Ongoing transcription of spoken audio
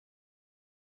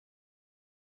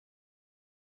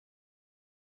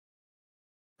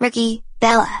Ricky,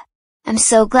 Bella. I'm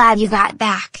so glad you got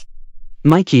back.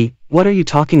 Mikey, what are you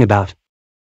talking about?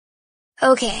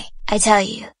 Okay, I tell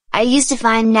you, I used to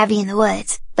find Nebby in the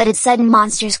woods, but its sudden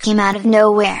monsters came out of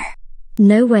nowhere.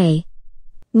 No way.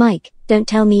 Mike, don't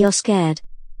tell me you're scared.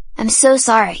 I'm so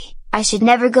sorry, I should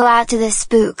never go out to this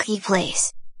spooky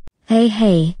place.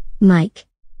 Hey, Mike.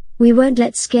 We won't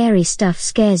let scary stuff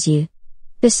scares you.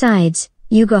 Besides,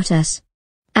 you got us.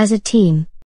 As a team.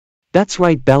 That's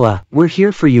right, Bella, we're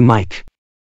here for you, Mike.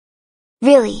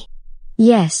 Really?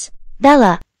 Yes.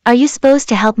 Bella, are you supposed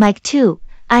to help Mike too?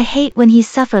 I hate when he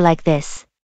suffer like this.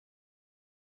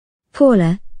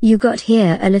 Paula, you got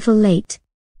here a little late.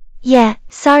 Yeah,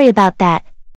 sorry about that.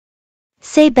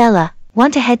 Say Bella,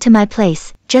 want to head to my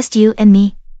place, just you and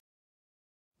me?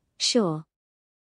 Sure.